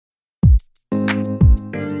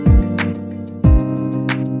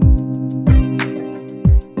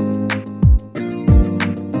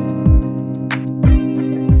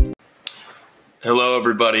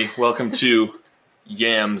everybody. Welcome to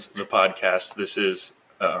YAMS, the podcast. This is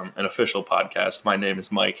an official podcast. My name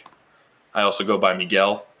is Mike. I also go by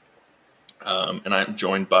Miguel. And I'm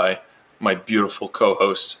joined by my beautiful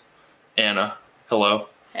co-host, Anna. Hello.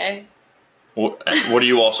 Hey. What do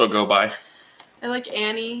you also go by? I like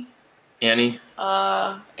Annie. Annie?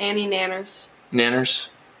 Annie Nanners. Nanners?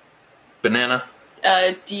 Banana?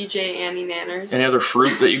 DJ Annie Nanners. Any other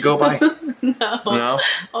fruit that you go by? No. No?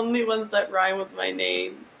 Only ones that rhyme with my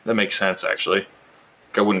name. That makes sense, actually.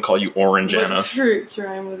 I wouldn't call you Orange What Anna. fruits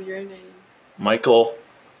rhyme with your name? Michael?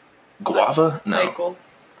 Guava? No. Michael.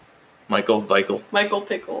 Michael?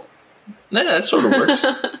 Pickle. Nah, that sort of works.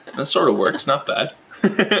 That sort of works. Not bad.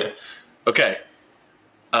 Okay.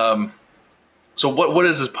 So what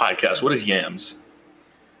is this podcast? What is YAMS?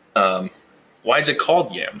 Why is it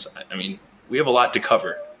called YAMS? I mean, we have a lot to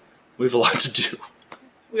cover. We have a lot to do.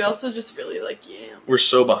 We also just really like yams. We're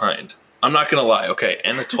so behind. I'm not going to lie. Okay,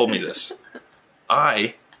 Anna told me this.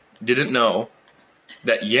 I didn't know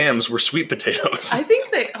that yams were sweet potatoes. I think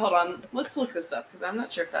hold on, let's look this up because I'm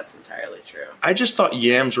not sure if that's entirely true. I just thought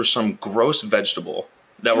yams were some gross vegetable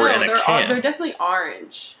that were in a can. They're definitely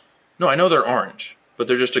orange. No, I know they're orange, but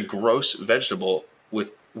they're just a gross vegetable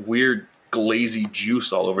with weird glazy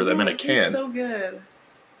juice all over them in a can. So good.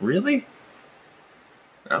 Really?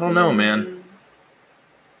 I don't know, man.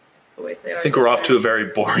 Oh, wait, I think we're off to a very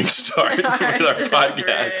boring start with our podcast,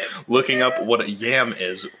 right. looking up what a yam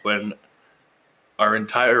is when our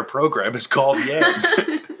entire program is called yams.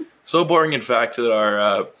 So boring, in fact, that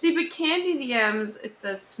our... See, but candied yams, it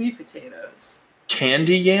says sweet potatoes.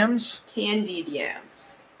 Candy yams? Candied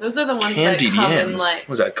yams. Those are the ones Candied that come yams. in like...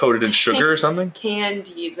 Was that coated in sugar or something?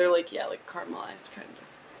 Candied. They're like caramelized kind of.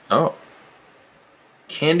 Oh.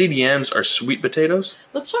 Candied yams are sweet potatoes?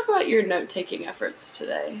 Let's talk about your note-taking efforts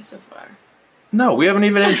today so far. No, we haven't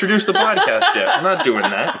even introduced the podcast yet. We're not doing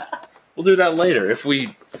that. We'll do that later if we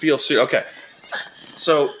feel okay.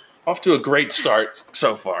 So, off to a great start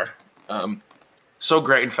so far. So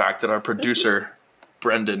great, in fact, that our producer,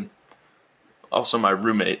 Brendan, also my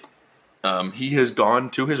roommate, he has gone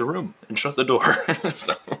to his room and shut the door.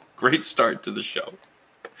 So, great start to the show.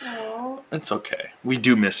 Aww. It's okay. We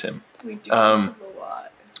do miss him. We do miss him a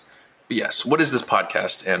lot. But yes, what is this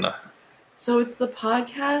podcast, Anna? So it's the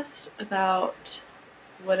podcast about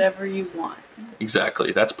whatever you want.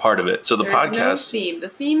 Exactly. That's part of it. So the podcast... There's no theme. The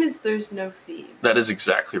theme is there's no theme. That is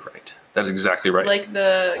exactly right. That is exactly right. Like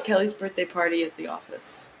the Kelly's birthday party at the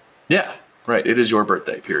office. Yeah, right. It is your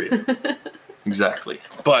birthday, period. Exactly.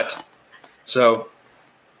 But, so,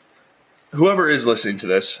 whoever is listening to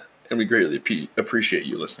this, and we greatly appreciate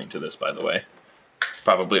you listening to this, by the way,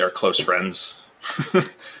 probably our close friends,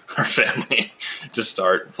 our family, to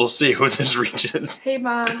start. We'll see who this reaches. Hey,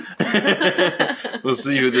 Mom. We'll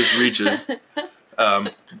see who this reaches.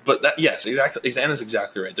 But that, yes, exactly. Anna's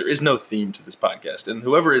exactly right. There is no theme to this podcast. And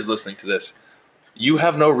whoever is listening to this, you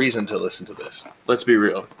have no reason to listen to this. Let's be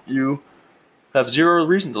real. You have zero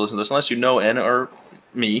reason to listen to this unless you know Anna or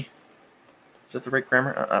me. Is that the right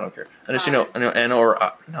grammar? I don't care. Unless you know Anna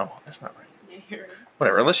or... no, that's not right. Yeah, you're right.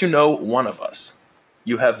 Whatever. Unless you know one of us,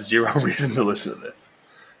 you have zero reason to listen to this.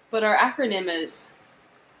 But our acronym is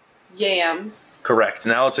YAMS. Correct.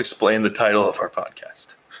 Now let's explain the title of our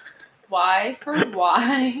podcast. Y for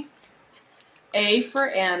Y, A for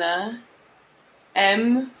Anna,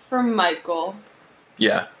 M for Michael.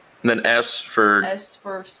 Yeah. And then S for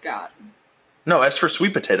Scott. No, S for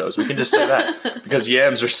sweet potatoes. We can just say that. Because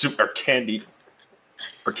yams are candied.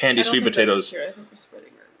 Or candy sweet potatoes. That's true. I think we're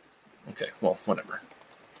spreading rumors. Okay, well, whatever.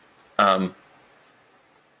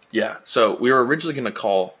 Yeah, so we were originally going to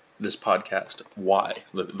call this podcast Why.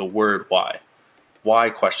 The word why. Why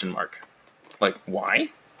question mark. Like, why?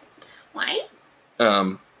 Why?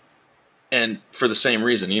 And for the same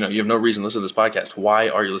reason, you have no reason to listen to this podcast. Why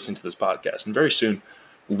are you listening to this podcast? And very soon,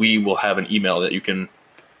 we will have an email that you can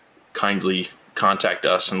kindly contact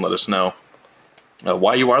us and let us know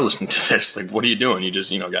why you are listening to this. Like, what are you doing? You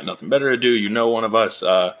just, got nothing better to do. One of us,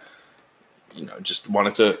 just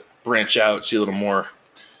wanted to branch out, see a little more,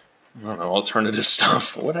 I don't know, alternative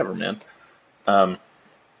stuff, whatever, man. But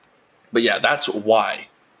yeah, that's why.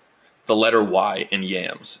 The letter Y in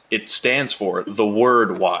YAMS. It stands for the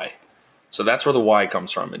word why. So that's where the Y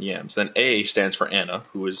comes from in YAMS. Then A stands for Anna,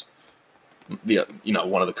 who is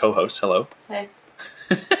one of the co-hosts. Hello. Hey.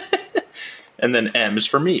 And then M is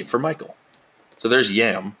for me, for Michael. So there's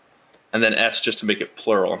YAM. And then S just to make it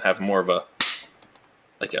plural and have more of a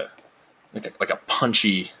like a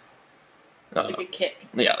punchy like a kick.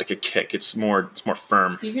 Yeah, like a kick. It's more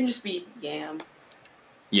firm. You can just be yam.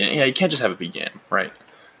 Yeah, you can't just have it be yam, right?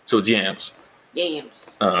 So it's yams.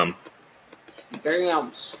 Yams.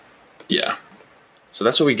 YAMS. Yeah. So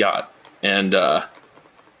that's what we got. And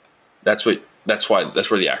that's where the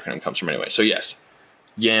acronym comes from anyway. So yes,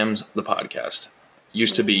 YAMS the podcast.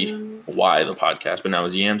 Used to be Y the podcast, but now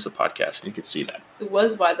it's YAMS the podcast, and you can see that. It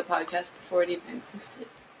was Y the podcast before it even existed.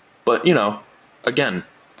 But, again,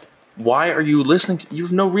 why are you listening? You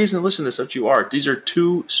have no reason to listen to this, but you are. These are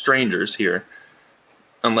two strangers here.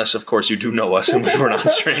 Unless, of course, you do know us, and we're not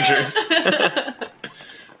strangers.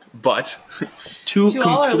 But to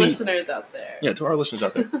all our listeners out there. Yeah, to our listeners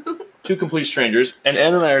out there. Two complete strangers. And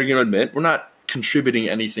Anna and I are going to admit, we're not contributing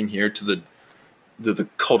anything here to the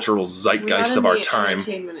cultural zeitgeist of our time.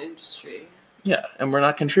 Entertainment industry. Yeah, and we're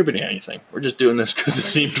not contributing anything. We're just doing this because it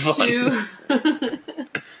seemed fun.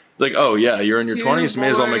 It's like, oh yeah, you're in your 20s, may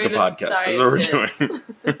as well make a podcast. That's what we're doing.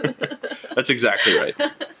 That's exactly right.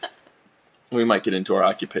 We might get into our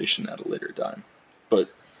occupation at a later time,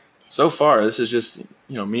 but so far this is just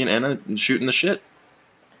me and Anna shooting the shit.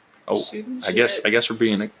 Oh, I guess we're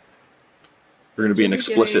going to be an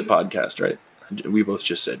explicit podcast, right? We both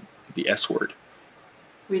just said the S word.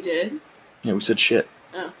 We did? Yeah, we said shit.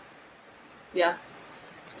 Oh. Yeah.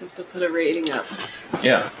 So we have to put a rating up.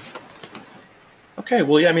 Yeah. Okay,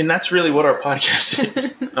 well, yeah, I mean, that's really what our podcast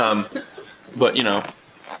is. But,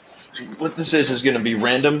 what this is going to be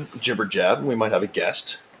random jibber jab. We might have a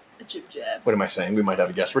guest. A jib jab. What am I saying? We might have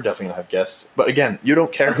a guest. We're definitely going to have guests. But again, you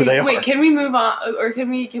don't care who they are. Wait, can we move on? Or can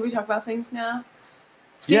we talk about things now?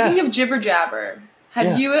 Speaking of jibber jabber,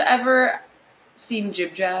 have you ever seen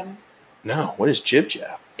Jib Jab? No. What is Jib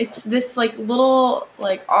Jab? It's this little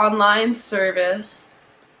online service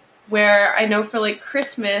where I know for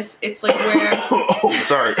Christmas it's where oh,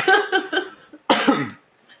 sorry.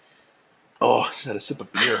 Oh, I just had a sip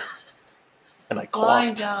of beer and I coughed.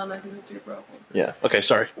 Lying down, I think that's your problem. Yeah. Okay,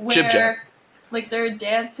 sorry. Where, Jib Jab. There are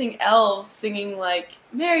dancing elves singing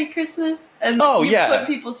Merry Christmas and put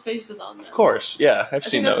people's faces on them. Of course, yeah. I've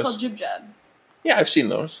seen those. That's called Jib Jab. Yeah, I've seen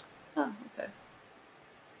those. Oh, okay.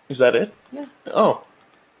 Is that it? Yeah. Oh.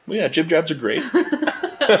 Well, yeah, Jib Jabs are great.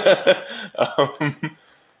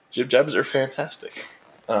 Jib Jabs are fantastic.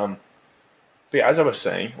 But yeah, as I was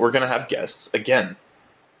saying, we're going to have guests. Again,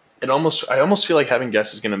 I almost feel like having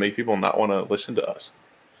guests is going to make people not want to listen to us.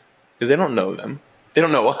 Because they don't know them. They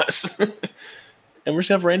don't know us. And we're just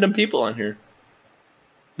going to have random people on here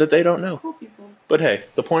that they don't know. Cool people. But hey,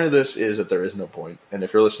 the point of this is that there is no point. And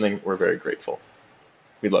if you're listening, we're very grateful.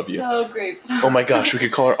 We love you. So grateful. Oh my gosh, we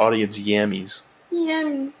could call our audience Yammies.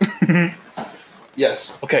 Yammies.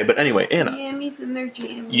 Yes. Okay, but anyway, Anna. Yammies and their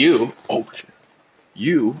jammies.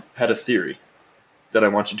 You had a theory that I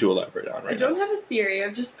want you to elaborate on right now. I don't have a theory.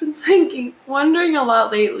 I've just been wondering a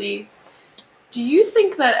lot lately. Do you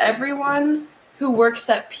think that everyone who works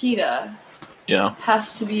at PETA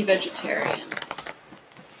has to be vegetarian?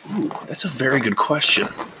 Ooh, that's a very good question.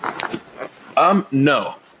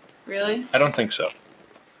 No. Really? I don't think so.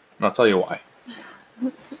 And I'll tell you why.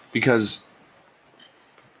 Because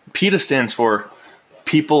PETA stands for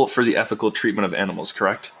People for the Ethical Treatment of Animals,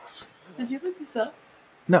 correct? Did you look this up?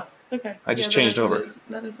 No. Okay. I just changed over.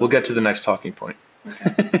 We'll get to the next talking point.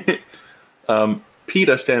 Okay.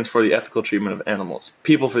 PETA stands for the ethical treatment of animals.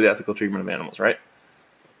 People for the ethical treatment of animals, right?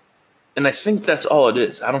 And I think that's all it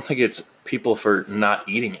is. I don't think it's people for not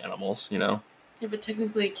eating animals, Yeah, but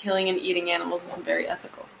technically killing and eating animals isn't very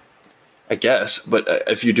ethical. I guess, but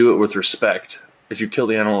if you do it with respect, if you kill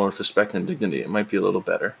the animal with respect and dignity, it might be a little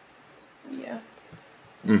better. Yeah.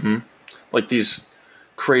 Mm-hmm. Like these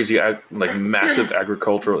crazy, massive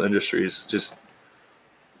agricultural industries, just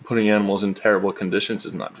putting animals in terrible conditions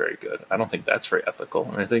is not very good. I don't think that's very ethical.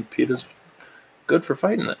 And I think PETA's good for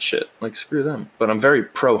fighting that shit. Screw them. But I'm very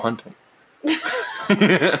pro-hunting.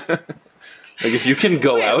 If you can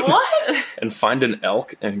go out and find an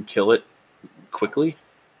elk and kill it quickly,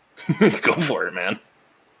 go for it, man.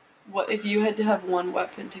 What if you had to have one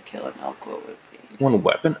weapon to kill an elk? What would it be? One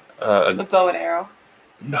weapon? A bow and arrow.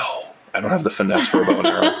 No, I don't have the finesse for a bow and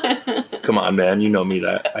arrow. Come on, man, you know me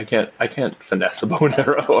that I can't finesse a bow and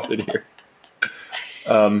arrow up in here.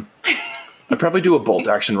 I'd probably do a bolt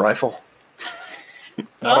action rifle.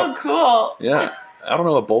 Oh, cool. Yeah, I don't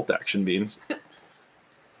know what bolt action means.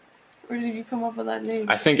 Where did you come up with that name?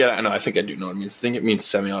 I think I do know what it means. I think it means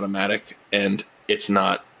semi-automatic, and it's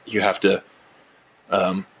not. You have to,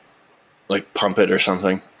 pump it or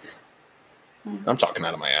something. I'm talking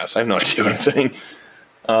out of my ass. I have no idea what I'm saying.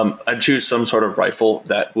 I'd choose some sort of rifle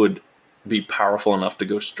that would be powerful enough to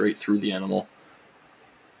go straight through the animal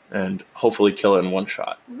and hopefully kill it in one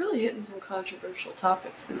shot. We're really hitting some controversial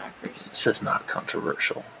topics in our first. This is not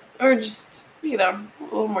controversial. Or just, a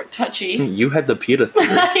little more touchy. You had the PETA theory.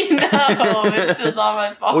 I know. It feels all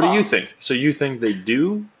my fault. What do you think? So you think they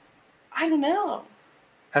do? I don't know.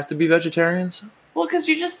 Have to be vegetarians? Well, because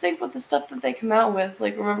you just think with the stuff that they come out with.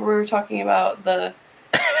 Like, remember we were talking about the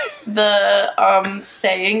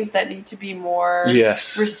sayings that need to be more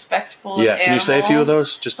respectful of animals? Can you say a few of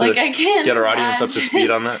those? Just to I can't get our audience up to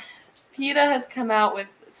speed on that? PETA has come out with,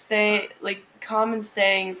 common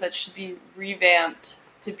sayings that should be revamped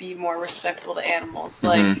to be more respectful to animals.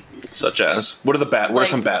 Such as? What are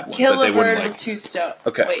some bad ones kill that they a wouldn't bird like? with 2 stones.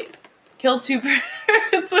 Okay. Wait. Kill 2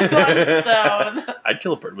 birds with 1 stone. I'd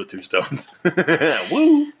kill a bird with 2 stones.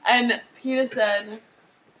 Woo! And PETA said,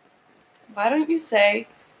 why don't you say,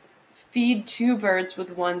 feed 2 birds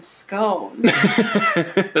with 1 scone?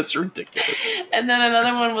 That's ridiculous. And then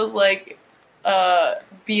another one was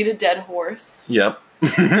beat a dead horse. Yep.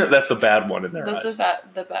 That's the bad one in their eyes. That's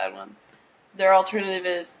the bad one. Their alternative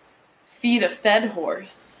is feed a fed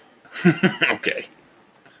horse. Okay.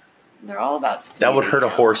 They're all about feeding that would hurt a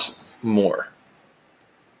animals. horse more.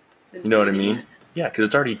 You know what I mean? Yeah, because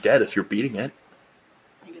it's already dead if you're beating it.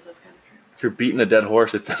 I guess that's kind of true. If you're beating a dead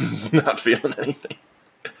horse, it's not feeling anything.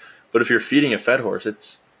 But if you're feeding a fed horse,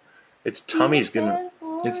 its tummy's gonna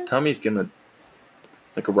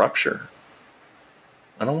rupture.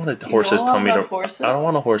 I don't want a horse's tummy to. Horses? I don't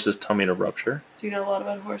want a horse's tummy to rupture. Do you know a lot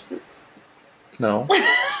about horses? No.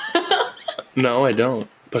 No, I don't.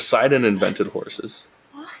 Poseidon invented horses.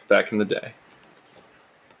 What? Back in the day.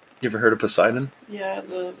 You ever heard of Poseidon? Yeah,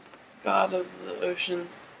 the god of the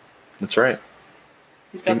oceans. That's right.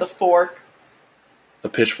 He's got the fork. A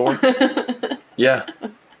pitchfork? Yeah.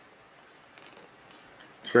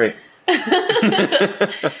 Great.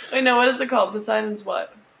 Wait, no, what is it called? Poseidon's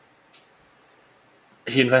what?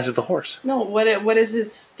 He invented the horse. No, what is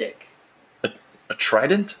his stick? A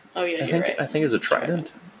trident? Oh yeah, you're right. I think it's a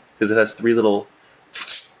trident. Because it has 3 little...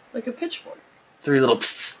 Like a pitchfork. 3 little...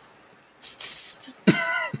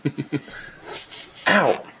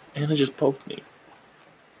 Ow! Anna just poked me.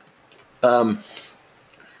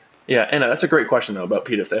 Yeah, Anna, that's a great question, though, about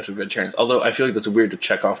PETA if they have to be vegetarians. Although I feel like that's weird to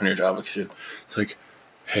check off on your job. Because it's like,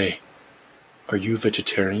 hey, are you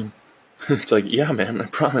vegetarian? It's like, yeah, man, I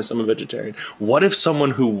promise I'm a vegetarian. What if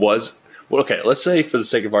someone who was... Well, okay, let's say for the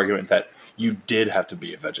sake of argument that you did have to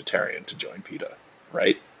be a vegetarian to join PETA,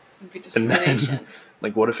 right? It'd be discrimination. And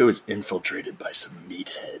then, what if it was infiltrated by some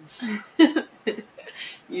meatheads?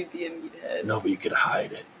 You'd be a meathead. No, but you could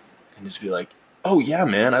hide it and just be like, "Oh yeah,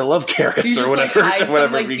 man, I love carrots," you or just, whatever. Hide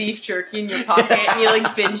whatever. Some beef jerky in your pocket and you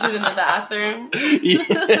binge it in the bathroom.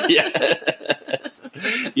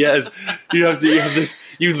 Yes.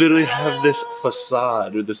 You literally have this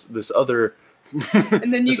facade or this other.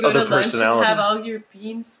 And then you go to lunch and have all your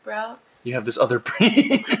bean sprouts. You have this other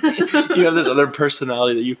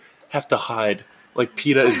personality that you have to hide. Like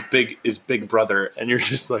PETA is Big Brother, and you're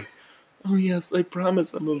just like, oh yes, I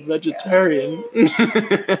promise I'm a vegetarian.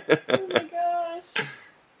 Oh my gosh.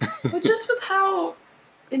 But just with how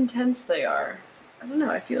intense they are, I don't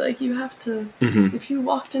know, I feel like you have to, if you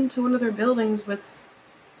walked into one of their buildings with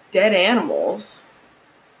dead animals,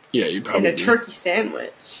 yeah, you'd probably and a turkey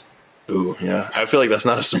sandwich. Ooh, yeah. I feel like that's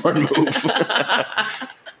not a smart move.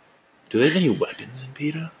 Do they have any weapons in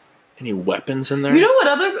PETA? Any weapons in there? You know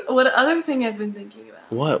what other thing I've been thinking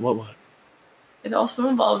about? What? It also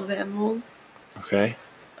involves animals. Okay.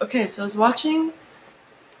 Okay, so I was watching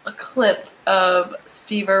a clip of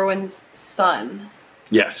Steve Irwin's son.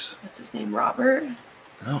 Yes. What's his name? Robert?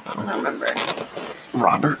 No. I don't remember.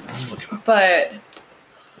 Robert? Look it up. But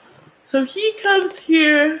so he comes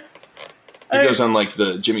here. He goes on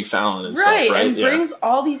the Jimmy Fallon and stuff, right? And brings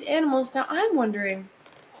all these animals. Now I'm wondering,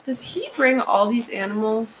 does he bring all these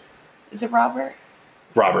animals? Is it Robert?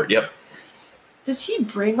 Robert, yep. Does he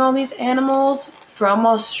bring all these animals from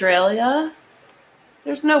Australia?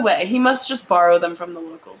 There's no way. He must just borrow them from the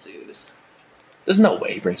local zoos. There's no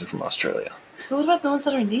way he brings them from Australia. But what about the ones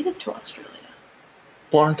that are native to Australia?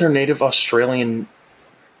 Well, aren't there native Australian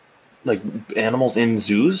animals in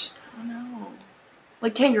zoos? I don't know.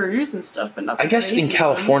 Like kangaroos and stuff, but not the I guess in crazy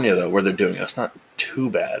California, ones. though, where they're doing it, it's not too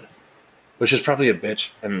bad. Which is probably a bitch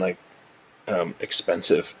and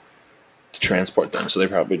expensive to transport them. So they're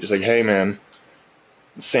probably just like, hey man,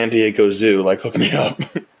 San Diego Zoo, hook me up.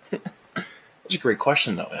 That's a great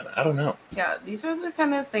question though, Anna. I don't know. Yeah, these are the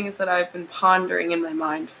kind of things that I've been pondering in my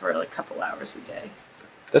mind for a couple hours a day.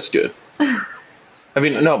 That's good. I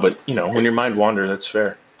mean, no, but when your mind wanders, that's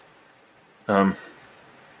fair. Oh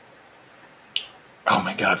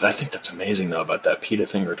my God, I think that's amazing though about that PETA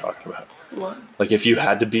thing we're talking about. What? If you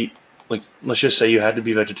had to be, let's just say you had to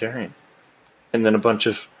be vegetarian, and then a bunch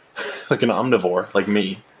of, an omnivore like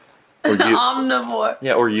me, Or you. Omnivore.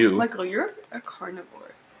 Yeah, or you. Michael, you're a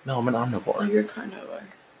carnivore. No, I'm an omnivore. Oh, you're a carnivore.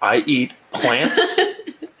 I eat plants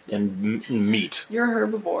and meat. You're a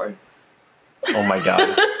herbivore. Oh my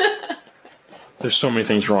god. There's so many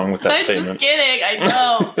things wrong with that statement. I'm just kidding, I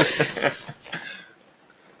know.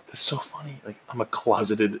 That's so funny. Like, I'm a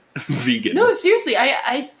closeted vegan. No, seriously,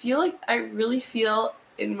 I feel like I really feel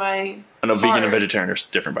in my I know heart vegan and vegetarian are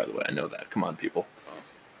different, by the way. I know that. Come on, people.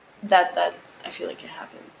 that I feel like it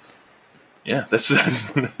happens. Yeah, that's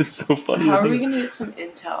so funny. How are we going to get some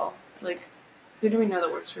intel? Like, who do we know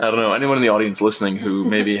that works for I don't know. Anyone in the audience listening who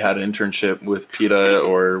maybe had an internship with PETA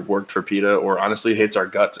or worked for PETA or honestly hates our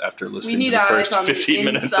guts after listening to the first 15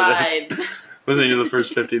 minutes of this. Listening to the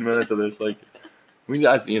first 15 minutes of this, like, we need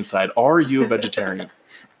eyes on the inside. Are you a vegetarian?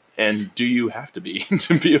 And do you have to be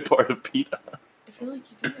a part of PETA? I feel like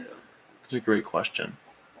you do. That's a great question.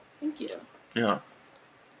 Thank you. Yeah.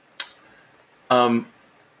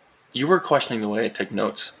 You were questioning the way I take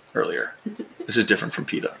notes earlier. This is different from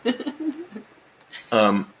PETA.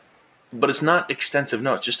 But it's not extensive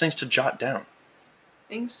notes, just things to jot down.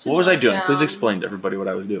 What was I doing? Down. Please explain to everybody what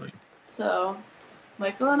I was doing. So,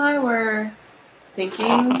 Michael and I were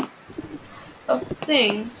thinking of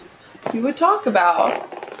things we would talk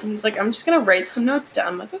about. And he's like, I'm just going to write some notes down.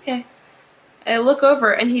 I'm like, okay. And I look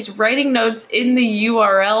over, and he's writing notes in the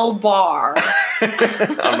URL bar.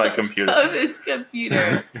 On my computer. Of his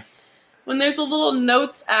computer. When there's a little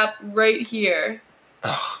notes app right here.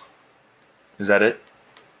 Oh. Is that it?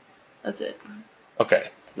 That's it. Okay.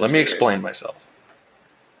 Let me explain myself.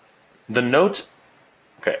 The notes...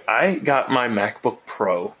 Okay, I got my MacBook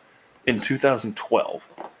Pro in 2012.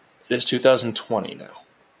 It is 2020 now.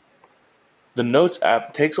 The Notes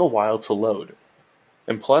app takes a while to load.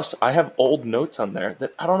 And plus, I have old notes on there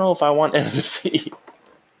that I don't know if I want Anna to see.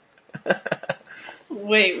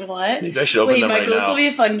 Wait, what? Maybe I should open them Michael, right now. this will be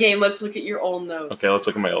a fun game. Let's look at your old notes. Okay, let's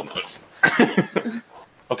look at my old notes.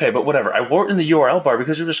 Okay, but whatever. I wrote in the URL bar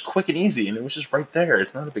because it was just quick and easy, and it was just right there.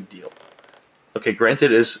 It's not a big deal. Okay,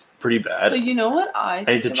 granted, it is pretty bad. So you know what I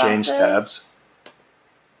need to change tabs.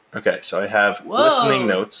 Okay, so I have listening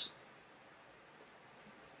notes.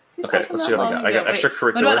 These Okay, are from let's that see what I long got. I got ago. Wait,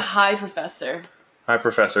 extracurricular. What about Hi Professor? Hi,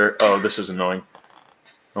 Professor. Oh, this is annoying.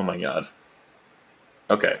 Oh my god.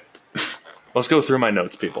 Okay. Let's go through my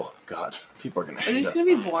notes, people. God, people are going to hate Are these us. going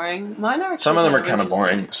to be boring? Mine are. Some of them are kind of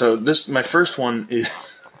boring. So my first one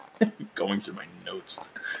is going through my notes.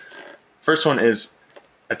 First one is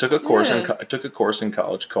I took a course in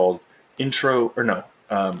college called Music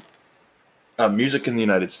in the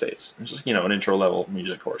United States. It's just, an intro level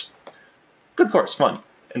music course. Good course, fun.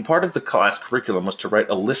 And part of the class curriculum was to write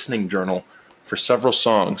a listening journal for several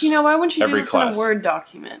songs. Why wouldn't you do this class. in a Word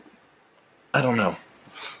document? I don't know.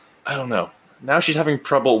 Now she's having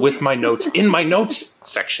trouble with my notes in my notes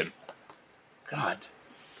section. God.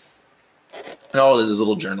 And all it is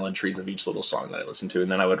little journal entries of each little song that I listened to,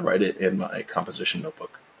 and then I would write it in my composition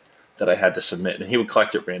notebook that I had to submit, and he would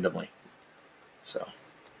collect it randomly. So,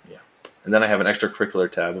 yeah. And then I have an extracurricular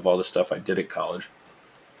tab of all the stuff I did at college.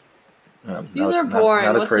 These are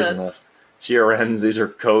boring. What's this? Enough. CRNs, these are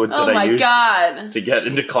codes that I use to get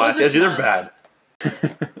into class. Yeah, these are bad.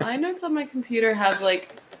 My notes on my computer have,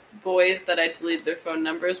 boys that I deleted their phone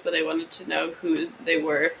numbers, but I wanted to know who they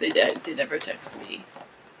were if they did ever text me.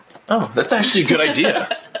 Oh, that's actually a good idea.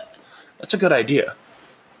 That's a good idea.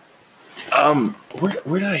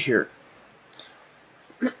 Where did I hear?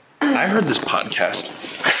 I heard this podcast.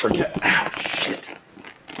 I forget. Ow, shit.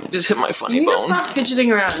 Just hit my funny bone. You need to stop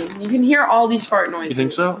fidgeting around. You can hear all these fart noises. You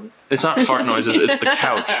think so? It's not fart noises, it's the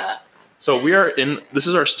couch. So this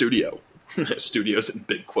is our studio. Studios in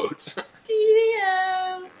big quotes.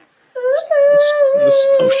 Studio.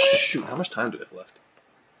 Oh, shoot. How much time do we have left?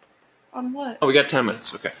 On what? Oh, we got 10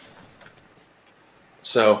 minutes. Okay.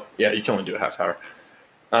 So, yeah, you can only do a half hour.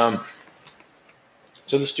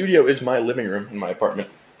 So the studio is my living room in my apartment.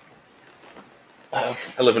 I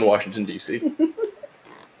live in Washington, D.C.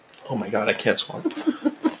 Oh, my God, I can't swallow.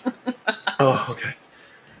 Oh, okay.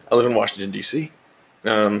 I live in Washington, D.C.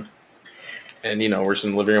 And, we're just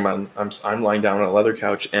in the living room. I'm lying down on a leather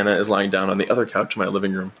couch. Anna is lying down on the other couch in my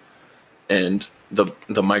living room. And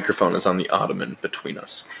the microphone is on the ottoman between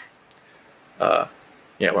us. What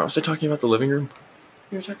was I talking about? The living room?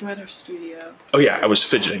 You were talking about our studio. Oh, yeah, I was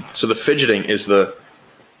fidgeting. So the fidgeting is the...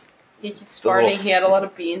 He keeps farting. He had a lot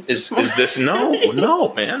of beans. Is this...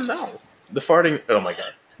 No, man, no. The farting... Oh, my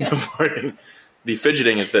God. The farting... The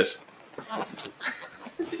fidgeting is this.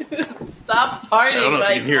 Stop farting, I don't know if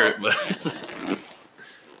you can hear it, but...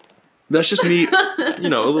 That's just me, a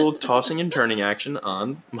little tossing and turning action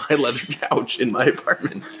on my leather couch in my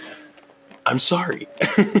apartment. I'm sorry.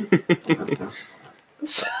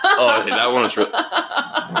 Oh, okay, that one was really...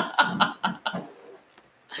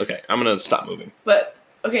 Okay, I'm going to stop moving. But,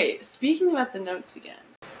 okay, speaking about the notes again,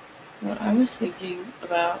 what I was thinking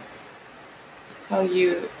about how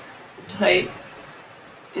you type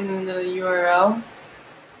in the URL,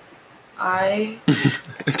 I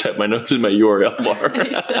type my notes in my URL bar.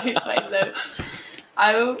 type my notes.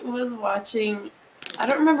 I was watching, I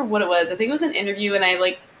don't remember what it was. I think it was an interview, and I,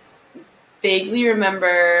 like, vaguely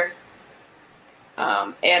remember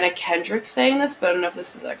Anna Kendrick saying this, but I don't know if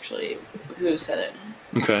this is actually who said it.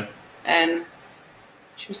 Okay. And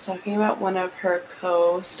she was talking about one of her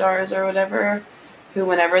co-stars or whatever, who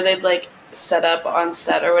whenever they'd, like, set up on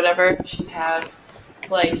set or whatever, she'd have,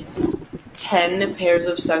 like, 10 pairs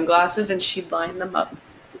of sunglasses, and she'd line them up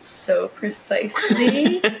so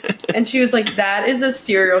precisely. And she was like, that is a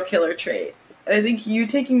serial killer trait. And I think you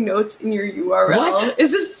taking notes in your URL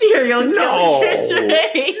is a serial killer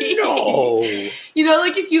trait. No. You know,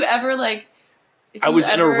 like, if you ever, like... I was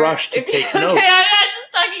in a rush to take notes. Okay, I'm not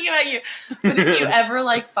just talking about you. But if you ever,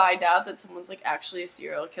 like, find out that someone's, like, actually a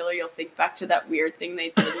serial killer, you'll think back to that weird thing they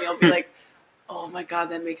did, and you'll be like, oh my god,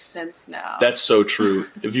 that makes sense now. That's so true.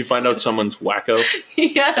 If you find out someone's wacko,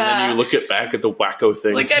 yeah. And then you look back at the wacko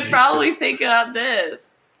things. Like, I'd probably think about this.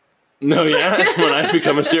 No, yeah? When I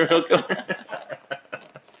become a serial killer?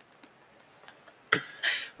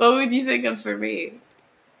 What would you think of for me?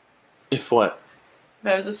 If what? If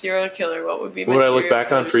I was a serial killer, what would be my What would I look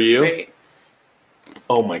back on for you? Trait?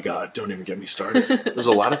 Oh my god, don't even get me started. There's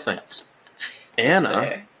a lot of things.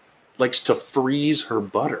 Anna likes to freeze her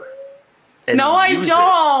butter. No, I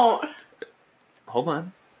don't! Hold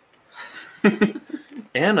on.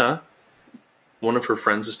 Anna, one of her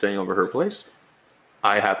friends was staying over her place.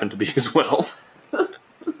 I happen to be as well.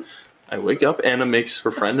 I wake up, Anna makes her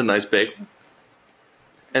friend a nice bagel.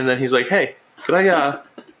 And then he's like, hey, could I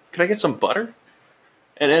get some butter?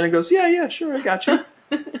 And Anna goes, yeah, sure, I got you.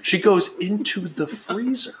 She goes into the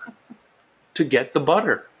freezer to get the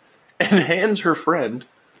butter and hands her friend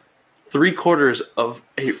 3/4 of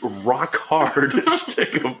a rock hard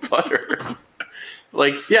stick of butter.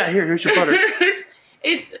 Like, yeah, here's your butter.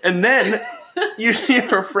 And then you see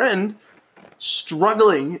her friend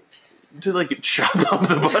struggling to, like, chop up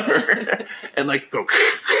the butter and, like, go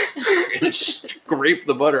and scrape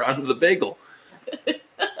the butter onto the bagel.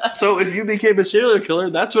 So if you became a serial killer,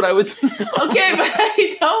 that's what I would think of. Okay, but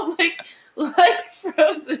I don't like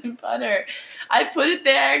frozen butter. I put it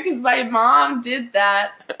there because my mom did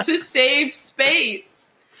that to save space.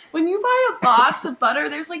 When you buy a box of butter,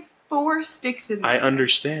 there's like 4 sticks in there. I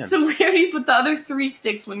understand. So where do you put the other 3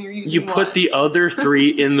 sticks when you're using You put one? the other 3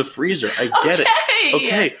 in the freezer. I get it.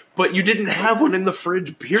 Okay, but you didn't have one in the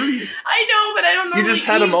fridge, period. I know, but I don't normally you just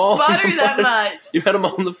had them all butter that much. You had them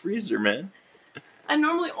all in the freezer, man. I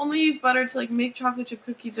normally only use butter to, like, make chocolate chip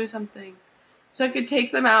cookies or something. So I could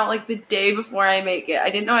take them out, like, the day before I make it. I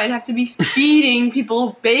didn't know I'd have to be feeding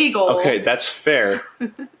people bagels. Okay, that's fair.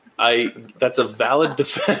 That's a valid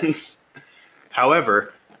defense.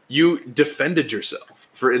 However, you defended yourself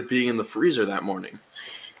for it being in the freezer that morning.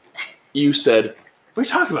 You said, what are you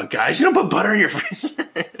talking about, guys? You don't put butter in your freezer.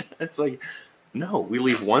 It's like, no, we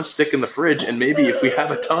leave 1 stick in the fridge, and maybe if we have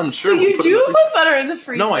a ton, sure. So you do put butter in the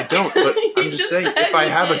freezer? No, I don't, but I'm just saying, if I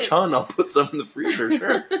have a ton, I'll put some in the freezer,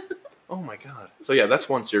 sure. Oh my god. So yeah, that's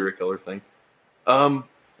one serial killer thing. Okay,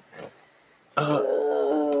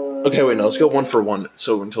 wait, no, let's go 1 for 1,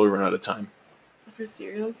 so until we run out of time. For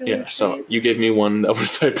serial killer Yeah, so traits? you gave me one that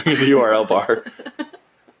was typing in the URL bar.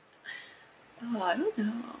 Oh, I don't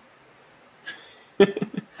know.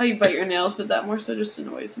 How you bite your nails, but that more so just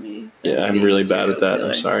annoys me. Yeah, I'm really bad at that.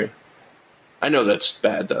 I'm sorry. I know that's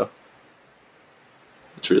bad, though.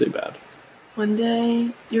 It's really bad. One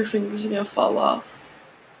day, your fingers are going to fall off.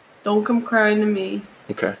 Don't come crying to me.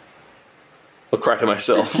 Okay. I'll cry to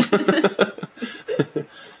myself.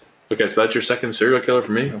 Okay, so that's your second serial killer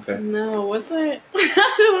for me? Okay. No, what's my...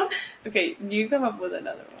 Okay, you come up with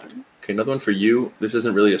another one. Okay, another one for you. This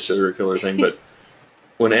isn't really a serial killer thing, but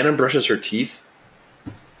when Anna brushes her teeth...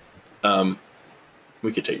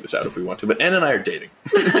 we could take this out if we want to, but Anna and I are dating.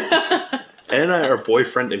 Anna and I are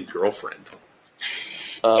boyfriend and girlfriend.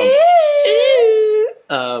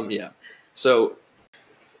 Yeah. So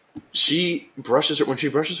when she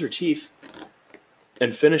brushes her teeth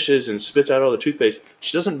and finishes and spits out all the toothpaste,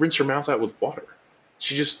 she doesn't rinse her mouth out with water.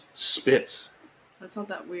 She just spits. That's not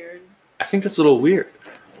that weird. I think that's a little weird.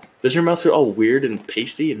 Does your mouth feel all weird and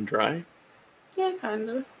pasty and dry? Yeah, kind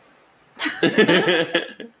of.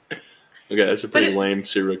 Okay, that's a pretty lame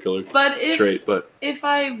serial killer trait. But if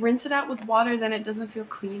I rinse it out with water, then it doesn't feel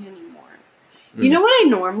clean anymore. You know what I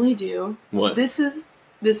normally do? What? This is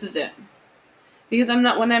it. Because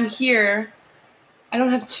when I'm here, I don't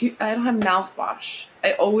have mouthwash.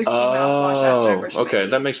 I always keep mouthwash after I brush my teeth. Okay,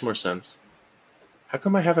 that makes more sense. How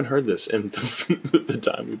come I haven't heard this in the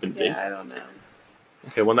time we've been dating? Yeah, I don't know.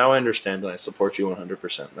 Okay, well now I understand and I support you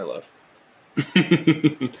 100%, my love.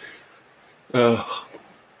 Oh.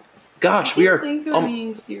 Gosh, we are... I think of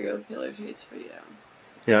any serial killer face for you.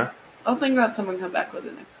 Yeah? I'll think about someone come back with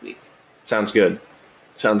it next week. Sounds good.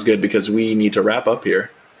 Sounds good because we need to wrap up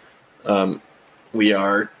here. We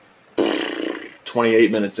are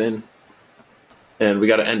 28 minutes in and we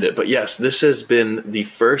got to end it. But yes, this has been the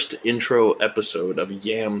first intro episode of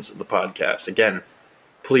YAMS, the podcast. Again,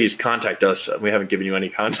 please contact us. We haven't given you any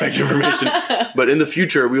contact information, but in the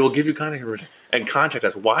future we will give you contact information and contact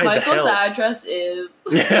us. Michael's address is...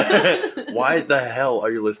 Why the hell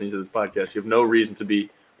are you listening to this podcast? You have no reason to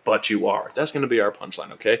be, but you are. That's going to be our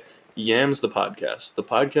punchline, okay? YAMS, the podcast. The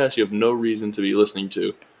podcast you have no reason to be listening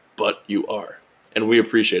to, but you are. And we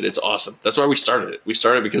appreciate it. It's awesome. That's why we started it. We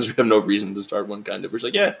started because we have no reason to start one kind of. We're just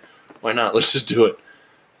like, yeah, why not? Let's just do it.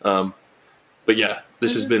 But yeah,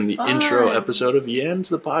 this has been the intro episode of YAMS,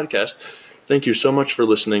 the podcast. Thank you so much for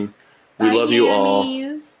listening. We love you all.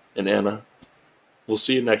 And Anna, we'll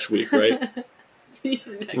see you next week, right?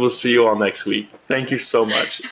 We'll see you all next week. Thank you so much.